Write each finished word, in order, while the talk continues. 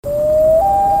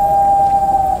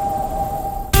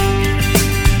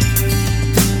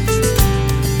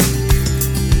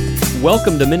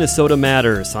Welcome to Minnesota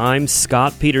Matters. I'm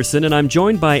Scott Peterson, and I'm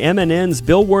joined by MNN's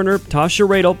Bill Werner, Tasha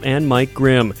Radel, and Mike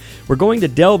Grimm. We're going to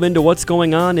delve into what's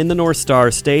going on in the North Star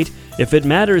State. If it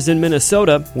matters in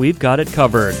Minnesota, we've got it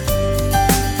covered.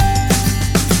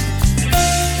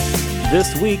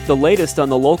 This week, the latest on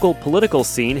the local political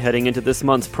scene heading into this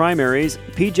month's primaries,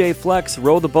 PJ Fleck's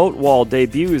Row the Boat Wall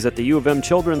debuts at the U of M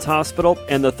Children's Hospital,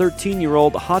 and the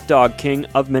 13-year-old hot dog king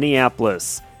of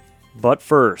Minneapolis. But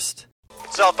first...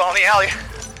 Southbound on the alley,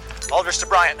 Aldrich to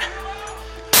Bryant.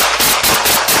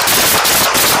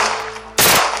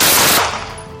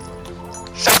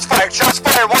 Shots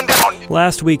fired, one down.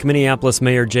 Last week, Minneapolis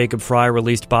Mayor Jacob Frey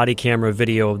released body camera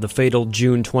video of the fatal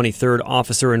June 23rd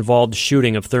officer-involved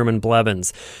shooting of Thurman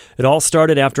Blevins. It all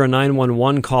started after a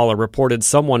 911 caller reported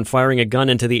someone firing a gun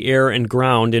into the air and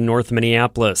ground in North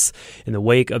Minneapolis. In the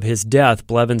wake of his death,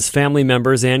 Blevins' family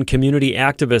members and community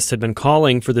activists had been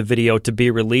calling for the video to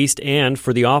be released and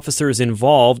for the officers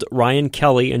involved, Ryan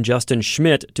Kelly and Justin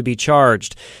Schmidt, to be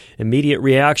charged. Immediate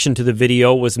reaction to the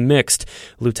video was mixed.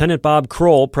 Lieutenant Bob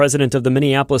Kroll, president of the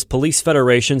Minneapolis Police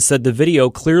Federation, said the video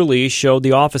clearly showed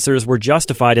the officers were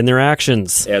justified in their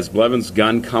actions. As Blevins'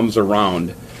 gun comes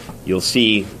around, you'll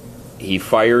see he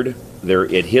fired.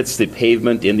 It hits the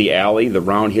pavement in the alley. The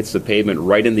round hits the pavement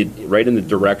right in the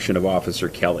direction of Officer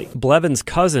Kelly. Blevins'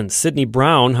 cousin, Sidney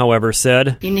Brown, however,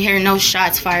 said, "You didn't hear no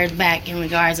shots fired back in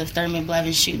regards of Thurman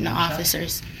Blevins shooting the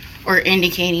officers or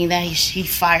indicating that he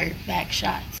fired back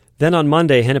shots." Then on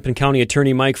Monday, Hennepin County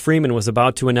Attorney Mike Freeman was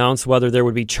about to announce whether there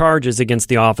would be charges against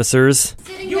the officers.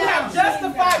 You have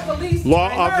justified police.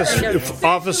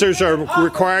 Officers are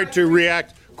required to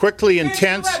react quickly in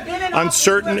tense,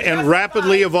 uncertain, and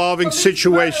rapidly evolving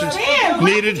situations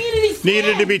needed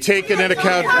to be taken into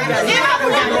account.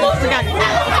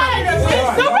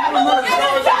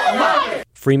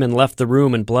 Freeman left the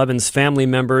room, and Blevins' family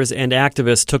members and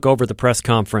activists took over the press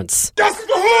conference. Justice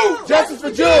for who? Justice for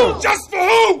Jews! Justice for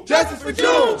who? Justice for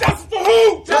Jews! Justice for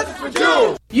who? Justice for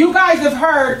Jews! You guys have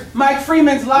heard Mike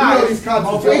Freeman's lies.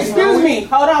 Excuse me,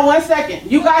 hold on 1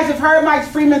 second. You guys have heard Mike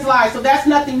Freeman's lies, so that's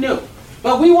nothing new.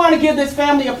 But we want to give this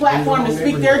family a platform to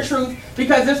speak their truth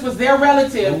because this was their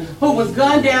relative who was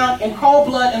gunned down in cold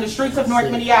blood in the streets of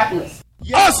North Minneapolis.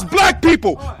 Us black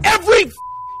people, every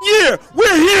year,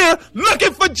 we're here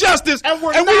looking for justice, and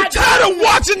we're tired of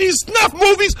watching these snuff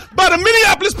movies by the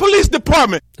Minneapolis Police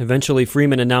Department. Eventually,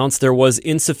 Freeman announced there was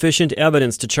insufficient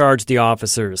evidence to charge the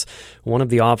officers. One of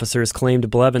the officers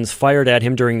claimed Blevins fired at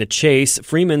him during the chase.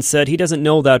 Freeman said he doesn't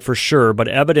know that for sure, but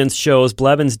evidence shows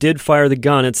Blevins did fire the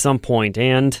gun at some point,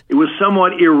 and it was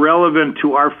somewhat irrelevant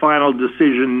to our final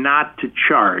decision not to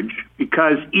charge,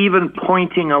 because even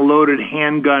pointing a loaded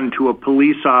handgun to a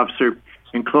police officer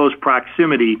in close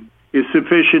proximity is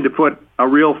sufficient to put a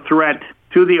real threat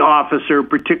to the officer,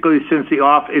 particularly since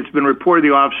it's been reported to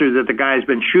the officer that the guy has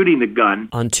been shooting the gun.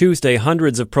 On Tuesday,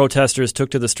 hundreds of protesters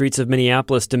took to the streets of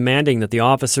Minneapolis demanding that the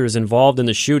officers involved in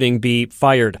the shooting be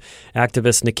fired.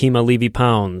 Activist Nikema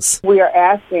Levy-Pounds. We are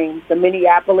asking the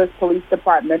Minneapolis Police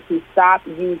Department to stop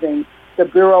using the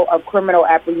Bureau of Criminal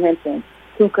Apprehension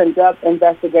to conduct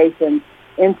investigations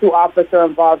into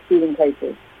officer-involved shooting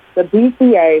cases. The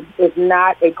BCA is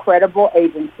not a credible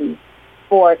agency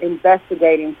for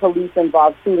investigating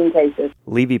police-involved shooting cases.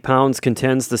 Levy-Pounds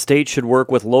contends the state should work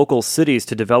with local cities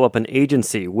to develop an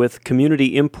agency with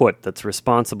community input that's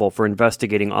responsible for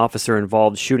investigating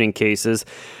officer-involved shooting cases.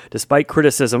 Despite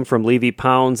criticism from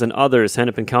Levy-Pounds and others,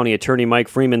 Hennepin County Attorney Mike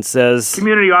Freeman says,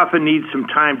 community often needs some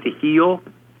time to heal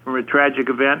from a tragic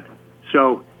event,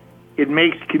 so it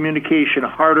makes communication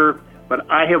harder. But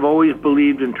I have always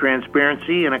believed in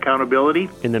transparency and accountability.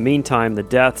 In the meantime, the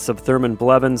deaths of Thurman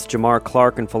Blevins, Jamar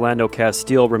Clark, and Philando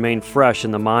Castile remain fresh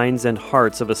in the minds and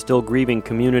hearts of a still grieving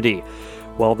community.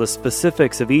 While the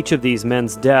specifics of each of these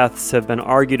men's deaths have been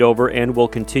argued over and will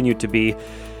continue to be,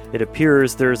 it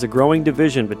appears there is a growing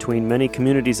division between many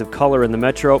communities of color in the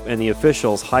metro and the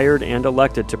officials hired and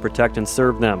elected to protect and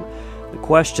serve them. The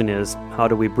question is, how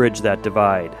do we bridge that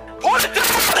divide?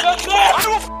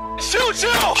 Shoot you!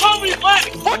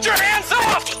 Put your hands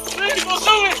up!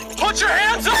 Put your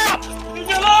hands up!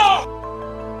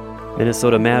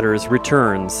 Minnesota Matters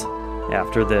returns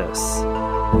after this.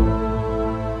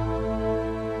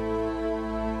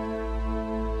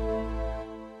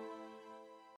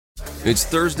 It's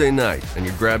Thursday night, and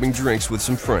you're grabbing drinks with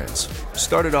some friends.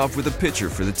 Started off with a pitcher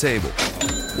for the table,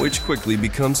 which quickly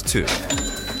becomes two.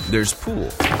 There's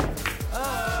pool.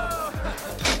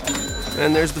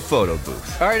 And there's the photo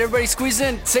booth. All right, everybody squeeze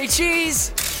in. Say cheese!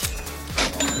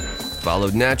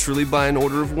 Followed naturally by an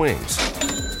order of wings.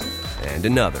 And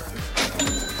another.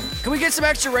 Can we get some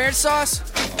extra ranch sauce?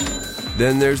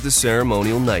 Then there's the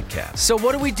ceremonial nightcap. So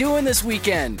what are we doing this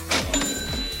weekend?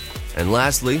 And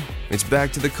lastly, it's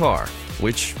back to the car,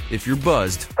 which, if you're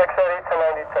buzzed,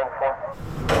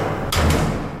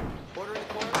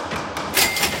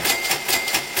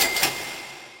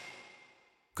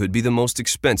 could be the most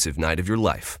expensive night of your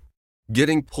life.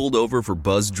 Getting pulled over for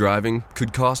buzzed driving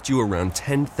could cost you around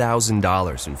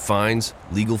 $10,000 in fines,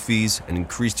 legal fees, and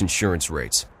increased insurance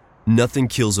rates. Nothing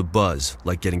kills a buzz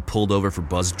like getting pulled over for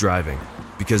buzzed driving,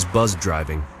 because buzzed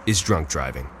driving is drunk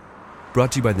driving.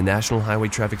 Brought to you by the National Highway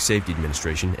Traffic Safety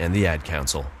Administration and the Ad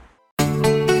Council.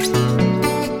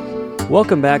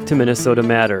 Welcome back to Minnesota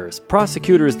Matters.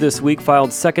 Prosecutors this week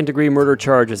filed second-degree murder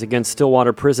charges against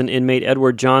Stillwater Prison inmate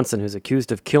Edward Johnson, who's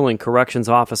accused of killing corrections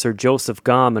officer Joseph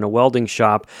Gaum in a welding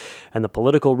shop, and the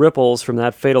political ripples from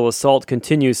that fatal assault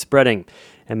continue spreading.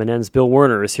 MNN's Bill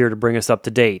Werner is here to bring us up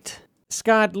to date.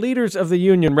 Scott, leaders of the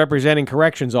union representing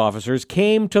corrections officers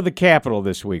came to the Capitol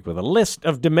this week with a list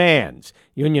of demands.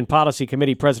 Union Policy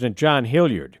Committee President John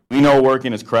Hilliard. We know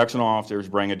working as correctional officers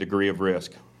bring a degree of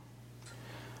risk,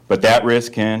 but that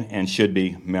risk can and should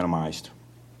be minimized.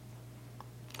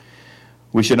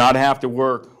 We should not have to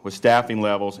work with staffing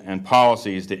levels and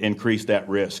policies to increase that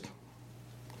risk.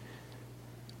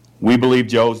 We believe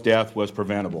Joe's death was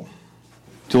preventable.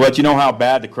 To let you know how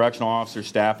bad the correctional officer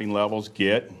staffing levels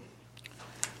get,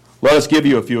 let us give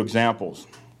you a few examples.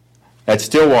 At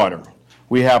Stillwater,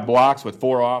 we have blocks with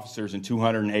 4 officers and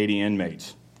 280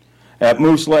 inmates. At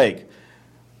Moose Lake,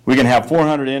 we can have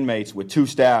 400 inmates with 2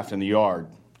 staff in the yard.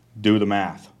 Do the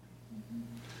math.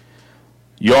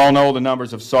 You all know the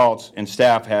numbers of assaults and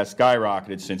staff has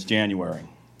skyrocketed since January.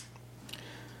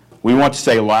 We want to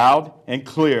say loud and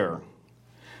clear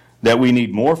that we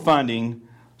need more funding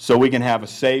so we can have a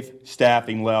safe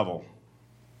staffing level.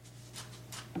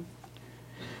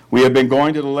 We have been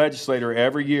going to the legislature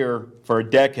every year for a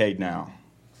decade now.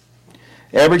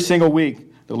 Every single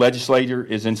week, the legislature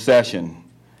is in session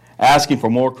asking for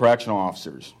more correctional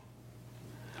officers.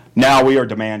 Now we are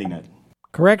demanding it.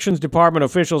 Corrections Department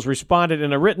officials responded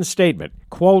in a written statement,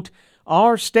 quote,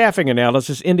 "Our staffing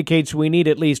analysis indicates we need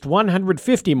at least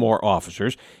 150 more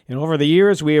officers, and over the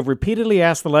years we have repeatedly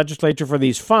asked the legislature for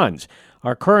these funds.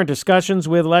 Our current discussions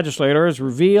with legislators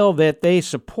reveal that they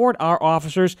support our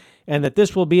officers and that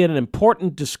this will be an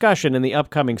important discussion in the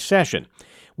upcoming session.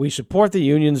 We support the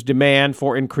union's demand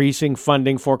for increasing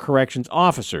funding for corrections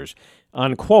officers,"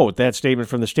 unquote. That statement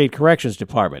from the State Corrections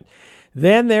Department.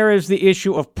 Then there is the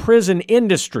issue of prison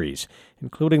industries,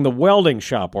 including the welding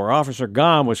shop where Officer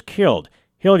Gaum was killed.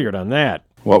 Hilliard on that.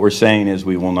 What we're saying is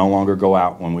we will no longer go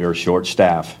out when we are short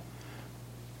staffed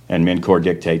and MnCOR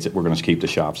dictates that we're going to keep the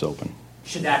shops open.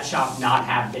 Should that shop not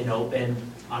have been open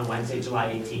on Wednesday,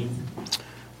 July 18th?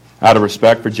 Out of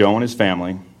respect for Joe and his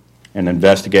family and the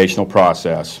investigational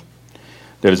process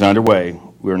that is underway,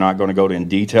 we're not going to go into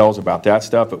details about that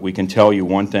stuff, but we can tell you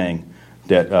one thing,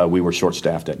 that we were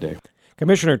short-staffed that day.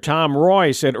 Commissioner Tom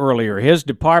Roy said earlier his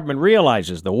department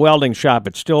realizes the welding shop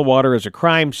at Stillwater is a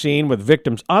crime scene with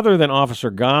victims other than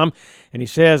Officer Gaum, and he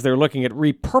says they're looking at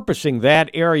repurposing that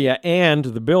area and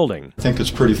the building. I think it's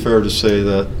pretty fair to say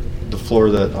that the floor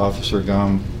that Officer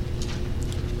Gaum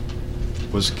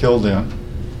was killed in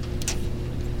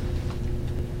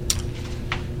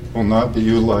will not be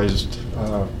utilized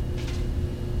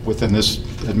within this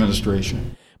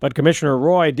administration. But Commissioner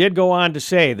Roy did go on to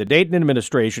say the Dayton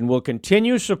administration will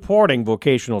continue supporting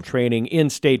vocational training in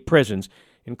state prisons,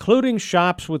 including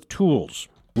shops with tools.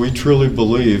 We truly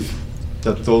believe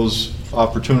that those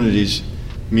opportunities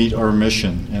meet our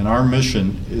mission, and our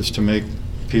mission is to make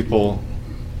people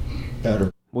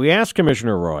better. We asked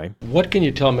Commissioner Roy, what can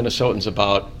you tell Minnesotans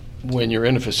about when you're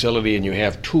in a facility and you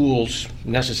have tools,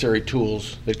 necessary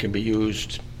tools that can be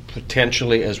used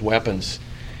potentially as weapons?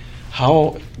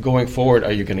 How, going forward,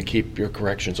 are you going to keep your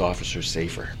corrections officers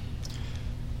safer?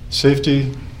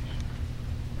 Safety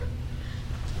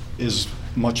is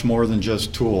much more than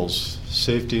just tools.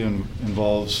 Safety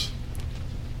involves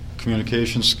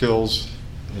communication skills.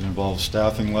 It involves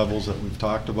staffing levels that we've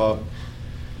talked about.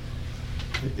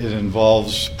 It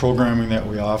involves programming that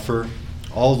we offer.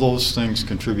 All those things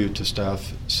contribute to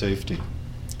staff safety.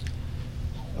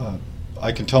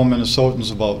 I can tell Minnesotans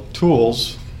about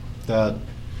tools that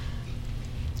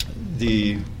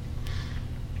the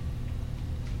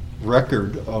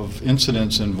record of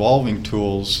incidents involving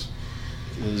tools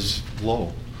is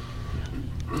low.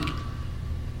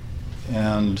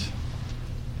 And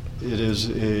it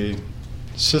is a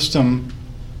system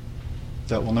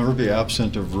that will never be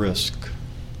absent of risk.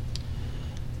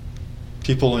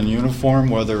 People in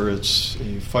uniform, whether it's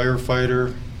a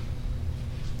firefighter,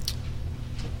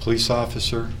 police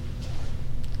officer,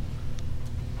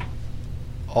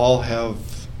 all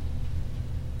have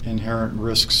inherent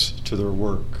risks to their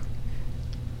work.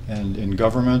 And in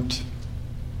government,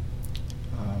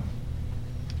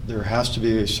 there has to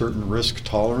be a certain risk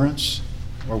tolerance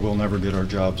or we'll never get our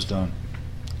jobs done.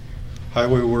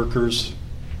 Highway workers,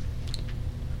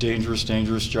 dangerous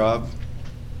job,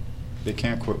 they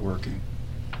can't quit working.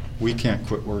 We can't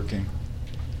quit working.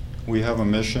 We have a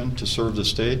mission to serve the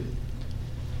state,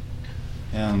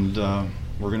 and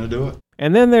we're going to do it.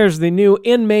 And then there's the new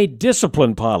inmate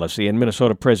discipline policy in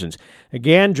Minnesota prisons.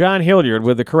 Again, John Hilliard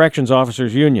with the Corrections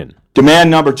Officers Union.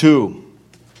 Demand number 2,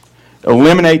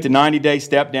 eliminate the 90-day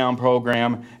step-down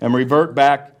program and revert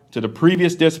back to the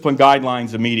previous discipline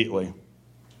guidelines immediately.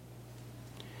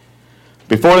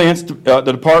 Before the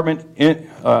department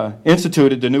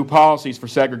instituted the new policies for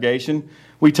segregation,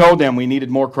 we told them we needed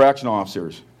more correctional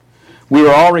officers. We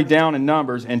were already down in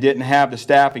numbers and didn't have the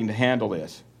staffing to handle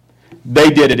this. They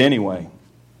did it anyway.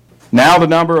 Now the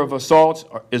number of assaults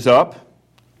is up,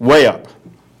 way up.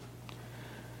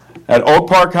 At Oak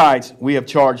Park Heights, we have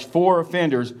charged 4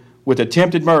 offenders with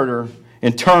attempted murder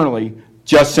internally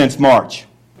just since March.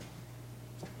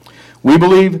 We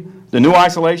believe the new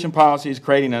isolation policy is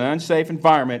creating an unsafe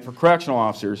environment for correctional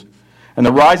officers, and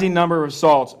the rising number of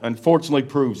assaults unfortunately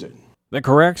proves it. The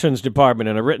Corrections Department,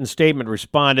 in a written statement,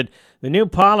 responded, "The new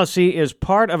policy is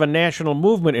part of a national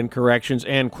movement in corrections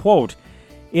and, quote,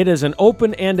 it is an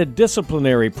open-ended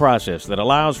disciplinary process that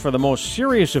allows for the most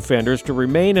serious offenders to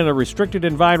remain in a restricted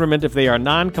environment if they are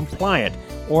non-compliant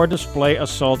or display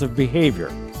assaultive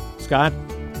behavior." Scott?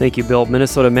 Thank you, Bill.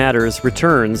 Minnesota Matters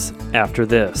returns after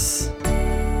this.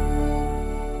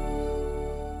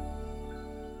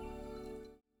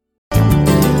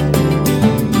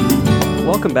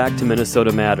 Welcome back to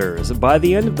Minnesota Matters. By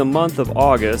the end of the month of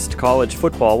August, college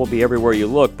football will be everywhere you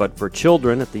look, but for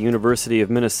children at the University of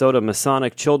Minnesota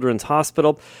Masonic Children's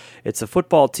Hospital, it's a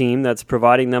football team that's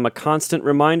providing them a constant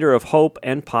reminder of hope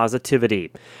and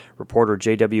positivity. Reporter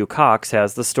J.W. Cox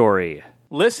has the story.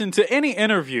 Listen to any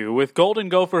interview with Golden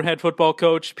Gopher head football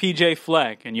coach P.J.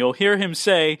 Fleck, and you'll hear him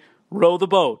say, "Row the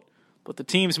boat." But the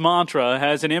team's mantra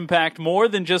has an impact more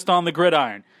than just on the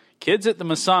gridiron. Kids at the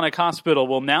Masonic Hospital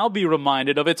will now be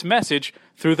reminded of its message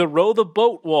through the Row the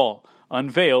Boat wall,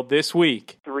 unveiled this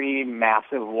week. 3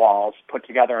 massive walls put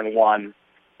together in one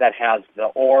that has the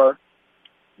oar,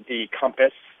 the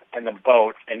compass, and the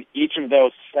boat, and each of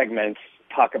those segments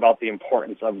talk about the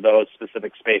importance of those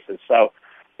specific spaces. So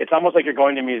it's almost like you're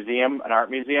going to a museum, an art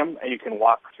museum, and you can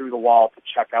walk through the wall to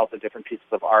check out the different pieces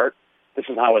of art. This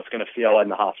is how it's going to feel in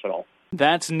the hospital.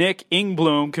 That's Nick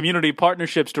Ingblom, Community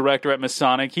Partnerships Director at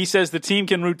Masonic. He says the team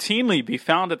can routinely be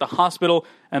found at the hospital,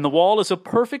 and the wall is a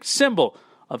perfect symbol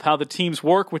of how the team's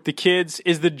work with the kids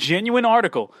is the genuine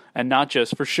article and not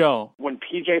just for show. When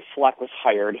P.J. Fleck was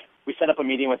hired, we set up a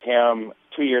meeting with him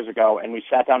 2 years ago, and we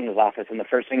sat down in his office, and the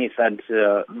first thing he said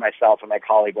to myself and my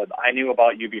colleague was, "I knew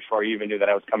about you before you even knew that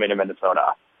I was coming to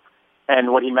Minnesota."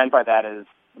 And what he meant by that is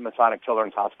the Masonic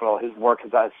Children's Hospital, his work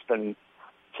has been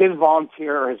his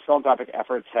volunteer or his philanthropic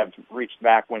efforts have reached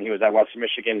back when he was at Western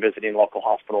Michigan visiting local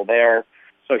hospital there.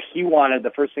 So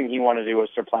the first thing he wanted to do was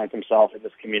to plant himself in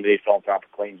this community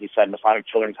philanthropically. And he said Masonic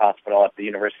Children's Hospital at the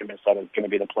University of Minnesota is going to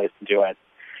be the place to do it.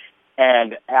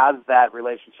 And as that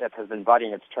relationship has been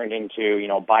budding, it's turned into,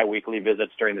 bi-weekly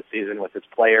visits during the season with his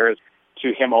players,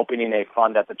 to him opening a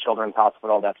fund at the Children's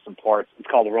Hospital that supports, it's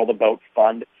called the Roll the Boat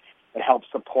Fund. It helps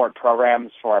support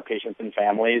programs for our patients and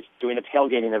families, doing a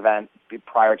tailgating event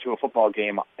prior to a football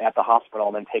game at the hospital,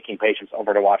 and then taking patients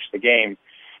over to watch the game.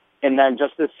 And then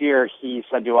just this year, he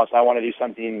said to us, "I want to do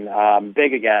something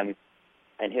big again."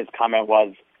 And his comment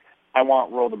was, "I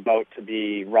want Roll the Boat to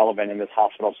be relevant in this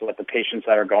hospital so that the patients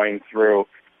that are going through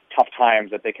tough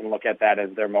times, that they can look at that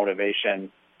as their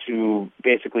motivation to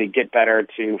basically get better,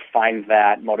 to find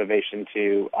that motivation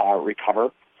to recover."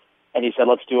 And he said,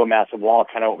 "Let's do a massive wall,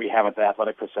 kind of what we have at the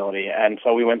athletic facility." And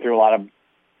so we went through had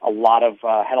a lot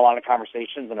of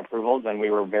conversations and approvals, and we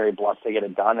were very blessed to get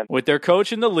it done. With their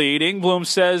coach in the lead, Ingblom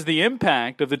says the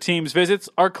impact of the team's visits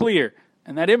are clear,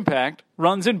 and that impact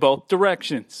runs in both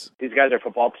directions. These guys are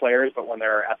football players, but when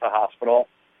they're at the hospital,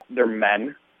 they're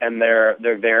men, and they're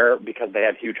there because they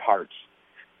have huge hearts.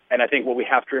 And I think what we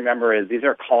have to remember is these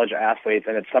are college athletes,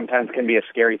 and it sometimes can be a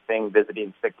scary thing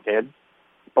visiting sick kids.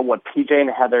 But what PJ and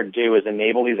Heather do is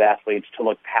enable these athletes to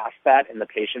look past that and the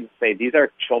patients, say these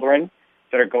are children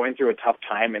that are going through a tough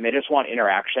time, and they just want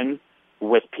interaction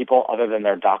with people other than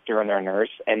their doctor and their nurse.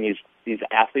 And these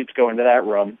athletes go into that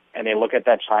room, and they look at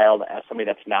that child as somebody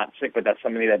that's not sick, but that's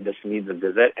somebody that just needs a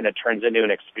visit, and it turns into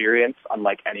an experience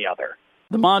unlike any other.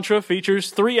 The mantra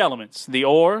features 3 elements: the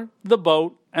oar, the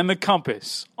boat, and the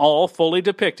compass, all fully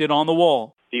depicted on the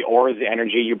wall. The oar is the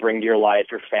energy you bring to your life,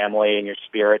 your family, and your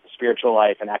spirit, spiritual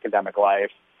life and academic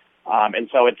life. And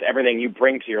so it's everything you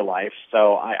bring to your life.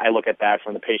 So I look at that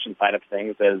from the patient side of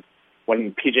things as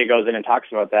when PJ goes in and talks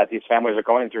about that, these families are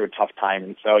going through a tough time.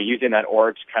 And so using that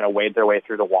oar to kind of wade their way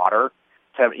through the water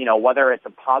to, whether it's a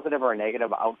positive or a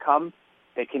negative outcome,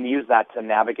 they can use that to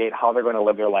navigate how they're going to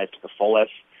live their life to the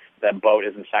fullest. That boat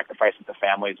is a sacrifice that the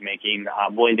family is making,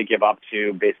 willing to give up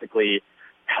to basically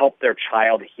help their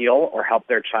child heal or help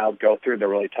their child go through the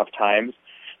really tough times.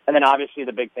 And then obviously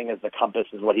the big thing is the compass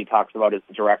is what he talks about is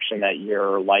the direction that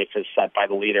your life is set by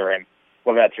the leader. And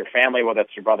whether that's your family, whether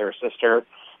that's your brother or sister,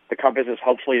 the compass is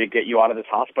hopefully to get you out of this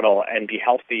hospital and be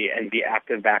healthy and be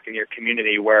active back in your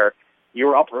community where you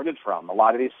were uprooted from. A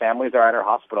lot of these families are at our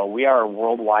hospital. We are a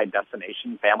worldwide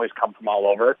destination. Families come from all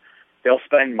over. They'll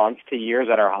spend months to years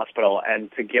at our hospital,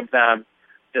 and to give them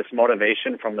this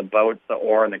motivation from the boat, the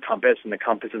oar, and the compass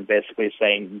is basically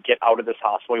saying, get out of this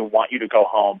hospital. We want you to go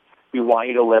home. We want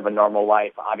you to live a normal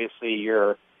life. Obviously,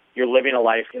 you're living a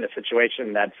life in a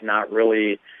situation that's not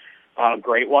really a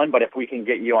great one, but if we can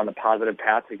get you on the positive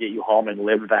path to get you home and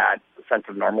live that sense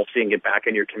of normalcy and get back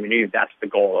in your community, that's the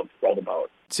goal of Row the Boat.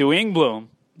 To Ingblom,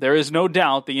 there is no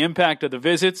doubt the impact of the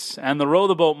visits and the Row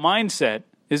the Boat mindset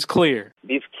is clear.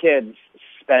 These kids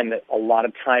spend a lot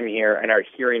of time here and are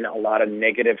hearing a lot of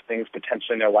negative things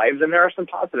potentially in their lives, and there are some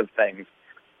positive things.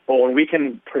 But when we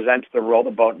can present the Row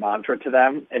the Boat mantra to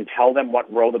them and tell them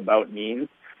what Row the Boat means,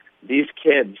 these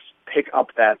kids pick up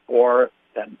that oar,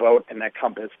 that boat, and that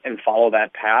compass and follow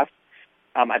that path.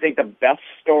 I think the best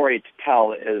story to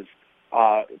tell is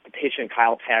the patient,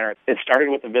 Kyle Tanner. It started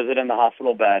with a visit in the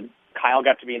hospital bed. Kyle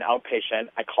got to be an outpatient.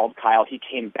 I called Kyle. He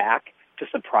came back to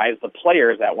surprise the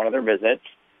players at one of their visits.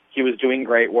 He was doing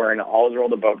great wearing all his Row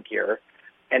the Boat gear.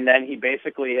 And then he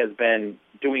basically has been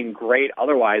doing great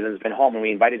otherwise and has been home, and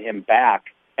we invited him back.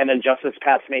 And then just this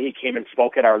past May, he came and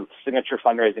spoke at our signature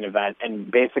fundraising event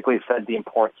and basically said the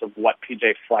importance of what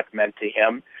PJ Fleck meant to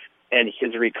him and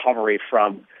his recovery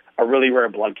from a really rare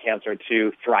blood cancer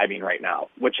to thriving right now,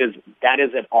 that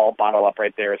is it all bottled up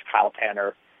right there is Kyle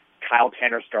Tanner. Kyle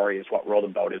Tanner's story is what Row the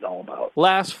Boat is all about.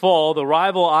 Last fall, the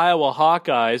rival Iowa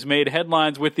Hawkeyes made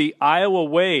headlines with the Iowa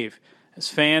Wave, as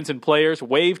fans and players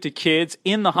waved to kids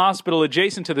in the hospital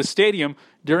adjacent to the stadium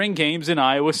during games in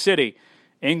Iowa City.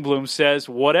 Ingblom says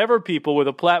whatever people with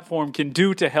a platform can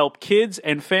do to help kids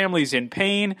and families in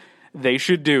pain, they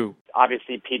should do.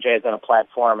 Obviously, PJ is on a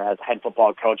platform as head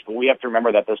football coach, but we have to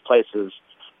remember that this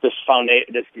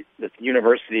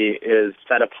university is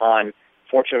set upon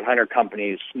Fortune 100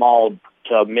 companies, small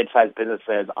to mid-sized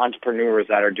businesses, entrepreneurs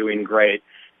that are doing great.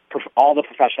 All the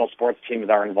professional sports teams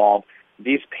are involved.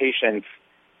 These patients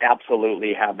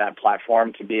absolutely have that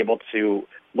platform to be able to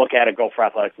look at it, Go for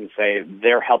Athletics, and say,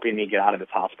 they're helping me get out of this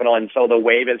hospital. And so the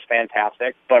wave is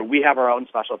fantastic, but we have our own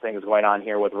special things going on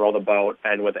here with Row the Boat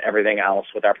and with everything else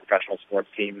with our professional sports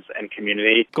teams and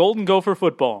community. Golden Gopher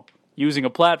football, using a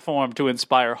platform to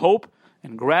inspire hope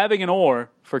and grabbing an oar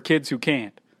for kids who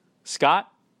can't.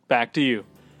 Scott, back to you.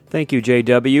 Thank you,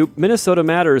 JW. Minnesota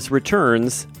Matters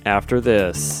returns after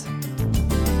this.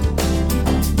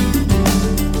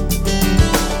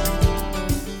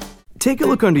 Take a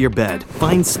look under your bed.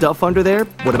 Find stuff under there?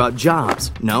 What about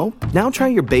jobs? No? Now try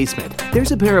your basement.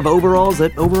 There's a pair of overalls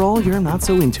that overall you're not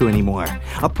so into anymore.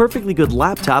 A perfectly good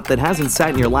laptop that hasn't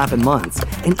sat in your lap in months.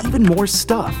 And even more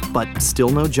stuff, but still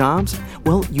no jobs?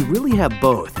 Well, you really have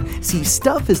both. See,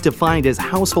 stuff is defined as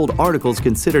household articles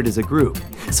considered as a group.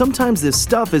 Sometimes this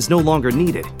stuff is no longer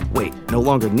needed. Wait, no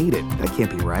longer needed? That can't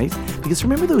be right. Because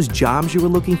remember those jobs you were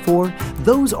looking for?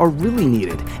 Those are really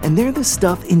needed, and they're the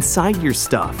stuff inside your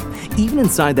stuff. Even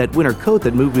inside that winter coat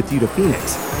that moved with you to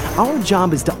Phoenix. Our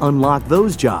job is to unlock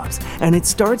those jobs, and it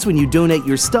starts when you donate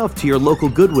your stuff to your local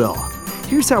Goodwill.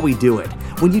 Here's how we do it.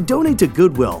 When you donate to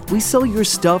Goodwill, we sell your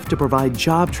stuff to provide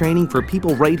job training for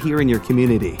people right here in your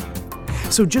community.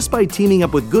 So just by teaming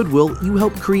up with Goodwill, you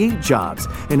help create jobs.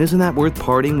 And isn't that worth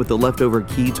parting with the leftover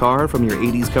guitar from your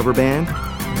 80s cover band?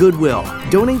 Goodwill.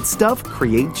 Donate stuff,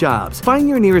 create jobs. Find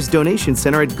your nearest donation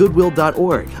center at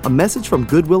goodwill.org. A message from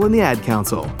Goodwill and the Ad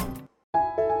Council.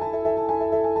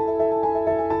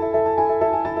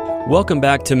 Welcome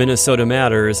back to Minnesota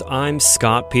Matters. I'm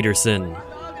Scott Peterson.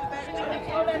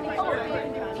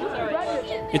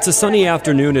 It's a sunny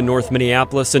afternoon in North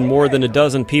Minneapolis, and more than a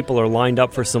dozen people are lined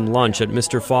up for some lunch at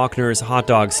Mr. Faulkner's hot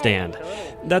dog stand.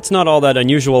 That's not all that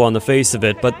unusual on the face of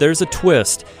it, but there's a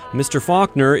twist. Mr.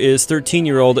 Faulkner is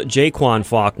 13-year-old Jaquan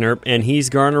Faulkner, and he's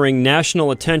garnering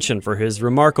national attention for his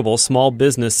remarkable small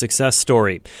business success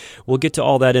story. We'll get to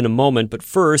all that in a moment, but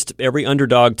first, every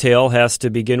underdog tale has to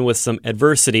begin with some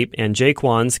adversity, and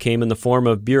Jaquan's came in the form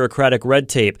of bureaucratic red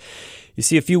tape. You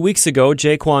see, a few weeks ago,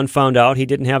 Jaquan found out he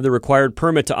didn't have the required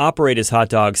permit to operate his hot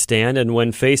dog stand, and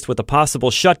when faced with a possible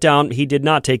shutdown, he did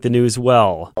not take the news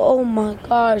well. Oh my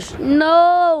gosh,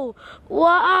 no!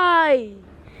 Why?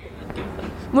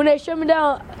 When they shut me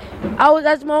down, I was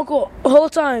asking my uncle the whole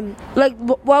time, like,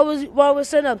 why was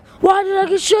set up? Why did I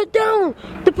get shut down?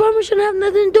 The permit shouldn't have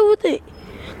nothing to do with it.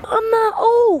 I'm not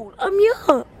old, I'm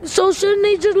young. So shouldn't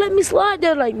they just let me slide?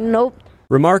 They're like, nope.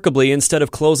 Remarkably, instead of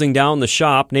closing down the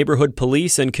shop, neighborhood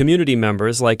police and community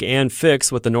members like Ann Fix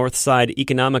with the Northside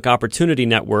Economic Opportunity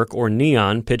Network, or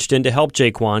NEON, pitched in to help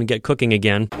Jaquan get cooking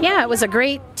again. Yeah, it was a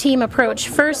great team approach.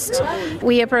 First,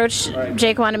 we approached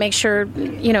Jaquan to make sure,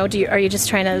 are you just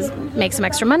trying to make some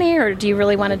extra money, or do you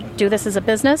really want to do this as a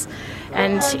business?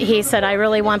 And he said, I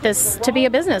really want this to be a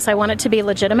business. I want it to be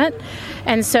legitimate.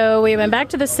 And so we went back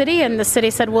to the city, and the city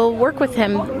said, we'll work with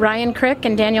him. Ryan Crick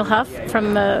and Daniel Huff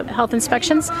from the Health Inspections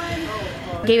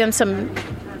gave him some,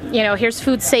 here's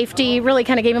food safety, really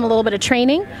kind of gave him a little bit of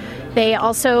training. They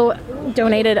also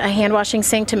donated a hand washing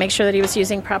sink to make sure that he was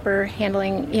using proper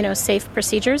handling, safe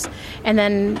procedures. And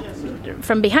then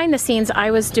from behind the scenes, I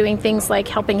was doing things like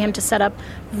helping him to set up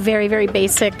very, very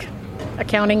basic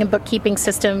accounting and bookkeeping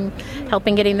system,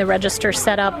 helping getting the register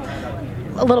set up,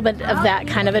 a little bit of that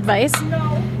kind of advice.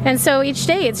 And so each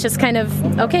day it's just kind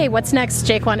of, okay, what's next,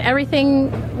 Jaquan?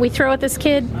 Everything we throw at this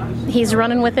kid, he's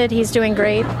running with it, he's doing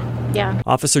great. Yeah.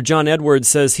 Officer John Edwards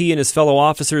says he and his fellow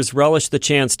officers relish the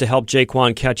chance to help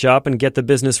Jaquan catch up and get the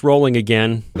business rolling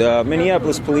again. The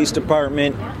Minneapolis Police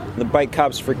Department, the Bike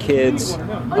Cops for Kids,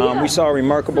 we saw a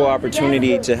remarkable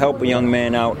opportunity to help a young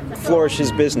man out, flourish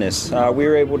his business. We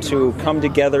were able to come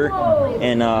together,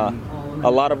 and a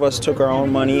lot of us took our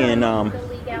own money and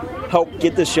help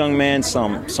get this young man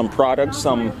some products,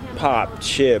 some pop,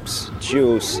 chips,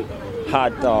 juice,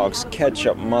 hot dogs,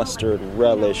 ketchup, mustard,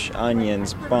 relish,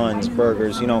 onions, buns,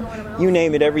 burgers, you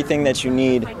name it, everything that you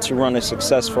need to run a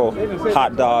successful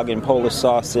hot dog and Polish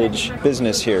sausage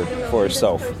business here for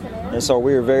yourself. And so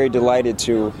we were very delighted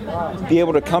to be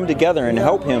able to come together and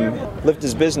help him lift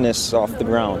his business off the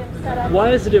ground.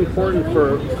 Why is it important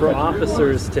for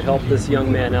officers to help this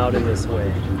young man out in this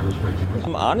way?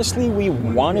 Honestly, we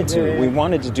wanted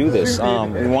to do this.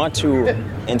 We want to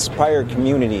inspire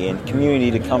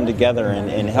community to come together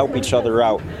and help each other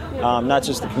out. Not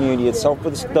just the community itself,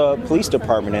 but the police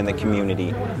department and the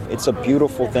community. It's a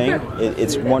beautiful thing.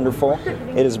 It's wonderful.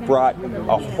 It has brought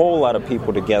a whole lot of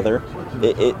people together.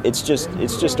 It's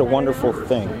just a wonderful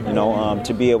thing,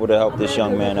 to be able to help this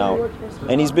young man out.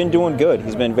 And he's been doing good.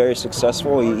 He's been very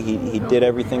successful. He did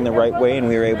everything the right way, and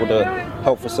we were able to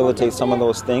help facilitate some of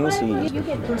those things.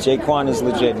 Jaquan is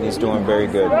legit, and he's doing very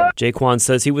good. Jaquan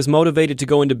says he was motivated to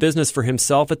go into business for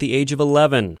himself at the age of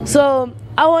 11. So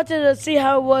I wanted to see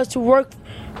how it was to work.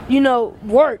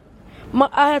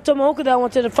 I had told my uncle that I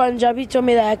wanted to find a job. He told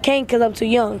me that I can't because I'm too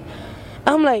young.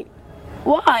 I'm like,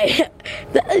 why?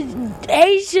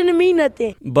 Age shouldn't mean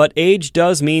nothing. But age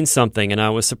does mean something, and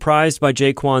I was surprised by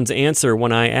Jaquan's answer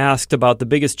when I asked about the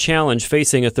biggest challenge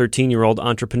facing a 13-year-old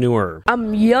entrepreneur.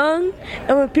 I'm young,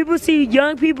 and when people see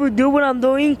young people do what I'm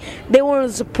doing, they want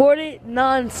to support it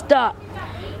nonstop.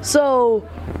 So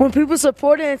when people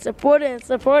support it,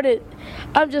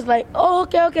 I'm just like, oh,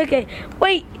 okay.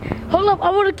 Wait, hold up, I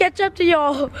want to catch up to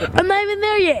y'all. I'm not even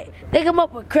there yet. They come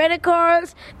up with credit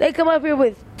cards. They come up here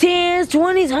with 10s,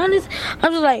 20s, 100s.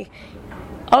 I'm just like,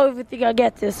 I don't even think I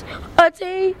got this.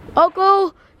 Auntie,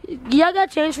 uncle, y'all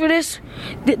got change for this?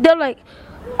 They're like,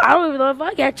 I don't even know if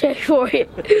I got change for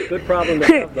it. Good problem to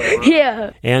have, though. Huh?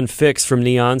 Yeah. Ann Fix from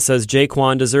NEON says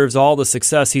Jaquan deserves all the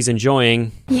success he's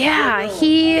enjoying. Yeah,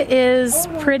 he is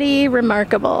pretty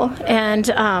remarkable. And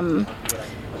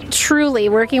truly,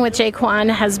 working with Jaquan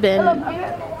has been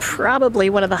probably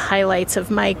one of the highlights of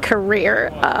my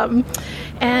career.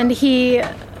 And he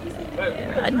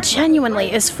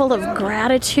genuinely is full of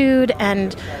gratitude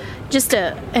and just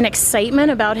an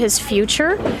excitement about his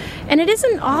future. And it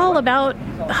isn't all about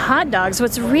hot dogs,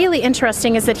 what's really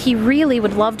interesting is that he really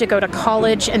would love to go to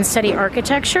college and study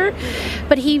architecture,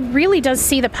 but he really does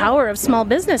see the power of small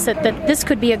business, that this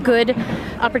could be a good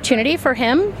opportunity for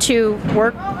him to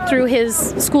work through his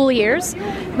school years,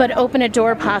 but open a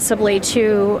door possibly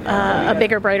to a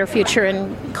bigger, brighter future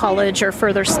in college or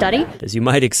further study. As you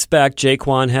might expect,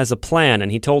 Jaquan has a plan,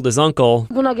 and he told his uncle,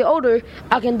 when I get older,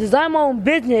 I can design my own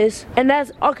business, and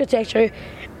that's architecture.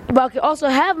 But I can also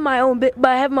have my own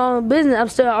business. I'm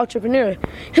still an entrepreneur.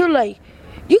 He was like,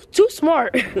 "You too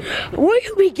smart. Where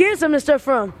you be getting some of this stuff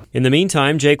from?" In the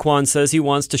meantime, Jaquan says he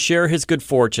wants to share his good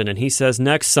fortune, and he says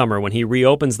next summer when he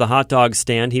reopens the hot dog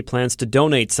stand, he plans to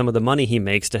donate some of the money he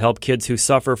makes to help kids who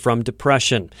suffer from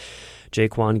depression.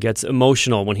 Jaquan gets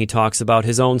emotional when he talks about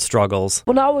his own struggles.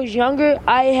 When I was younger,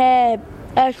 I had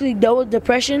actually dealt with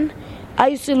depression. I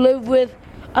used to live with,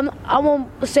 I won't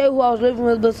say who I was living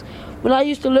with, but when I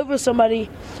used to live with somebody,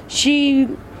 she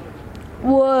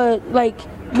would, like,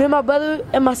 me and my brother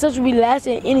and my sister would be last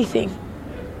at anything.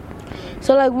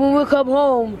 So, like, when we come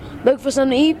home, look for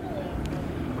something to eat,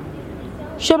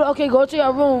 she'll be, okay, go to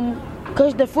your room,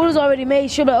 because the food is already made.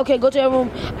 She'll be, okay, go to your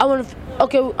room. I'm going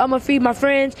to feed my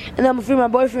friends, and then I'm going to feed my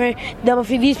boyfriend, then I'm going to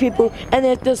feed these people, and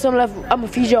then if there's something left, I'm going to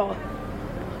feed y'all.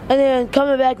 And then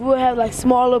coming back, we'll have, like,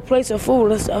 smaller plates of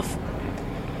food and stuff.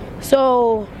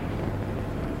 So,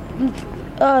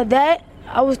 that,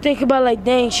 I was thinking about, like,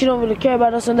 dang, she don't really care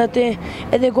about us or nothing.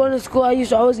 And then going to school, I used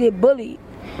to always get bullied.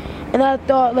 And I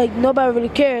thought, like, nobody really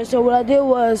cares. So what I did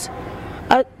was,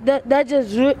 I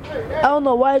don't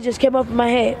know why it just came up in my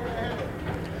head.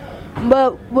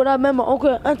 But when I met my uncle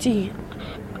and auntie,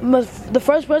 the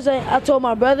first person I told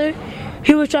my brother,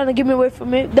 he was trying to get me away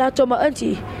from it. Then I told my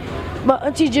auntie. My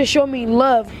auntie just showed me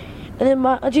love. And then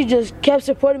my auntie just kept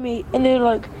supporting me. And then,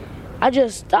 like, I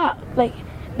just stopped. Like,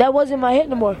 that wasn't in my head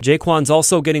no more. Jaquan's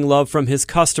also getting love from his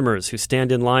customers who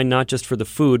stand in line not just for the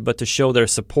food, but to show their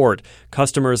support.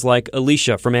 Customers like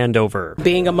Alicia from Andover.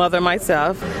 Being a mother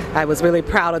myself, I was really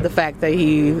proud of the fact that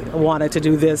he wanted to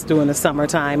do this during the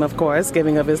summertime, of course,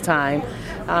 giving of his time,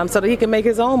 so that he can make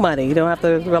his own money. He don't have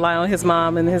to rely on his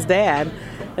mom and his dad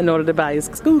in order to buy his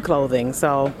school clothing.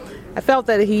 So I felt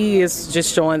that he is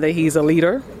just showing that he's a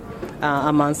leader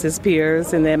amongst his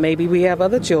peers, and then maybe we have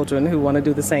other children who want to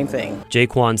do the same thing.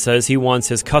 Jaquan says he wants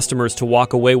his customers to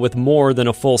walk away with more than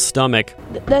a full stomach.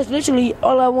 That's literally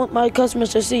all I want my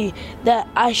customers to see, that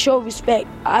I show respect,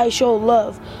 I show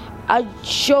love, I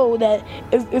show that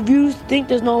if you think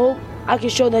there's no hope, I can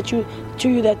show that to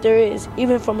you that there is,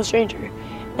 even from a stranger.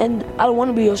 And I don't want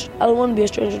to be a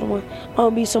stranger no more. I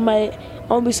want to be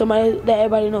somebody that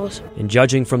everybody knows. And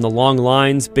judging from the long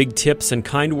lines, big tips, and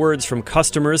kind words from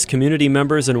customers, community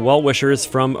members, and well-wishers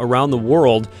from around the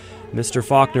world, Mr.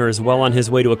 Faulkner is well on his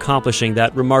way to accomplishing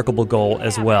that remarkable goal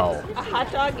as well. A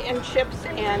hot dog and chips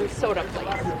and soda, please.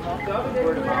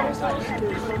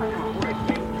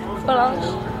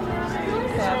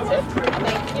 That's it.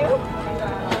 Thank you.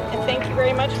 And thank you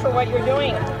very much for what you're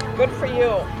doing. Good for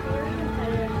you.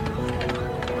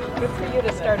 Good for you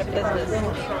to start a business.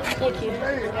 Thank you.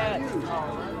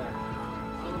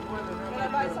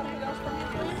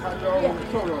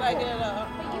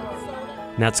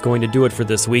 And that's going to do it for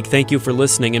this week. Thank you for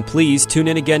listening, and please tune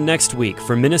in again next week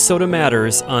for Minnesota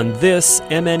Matters on this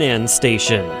MNN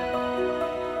station.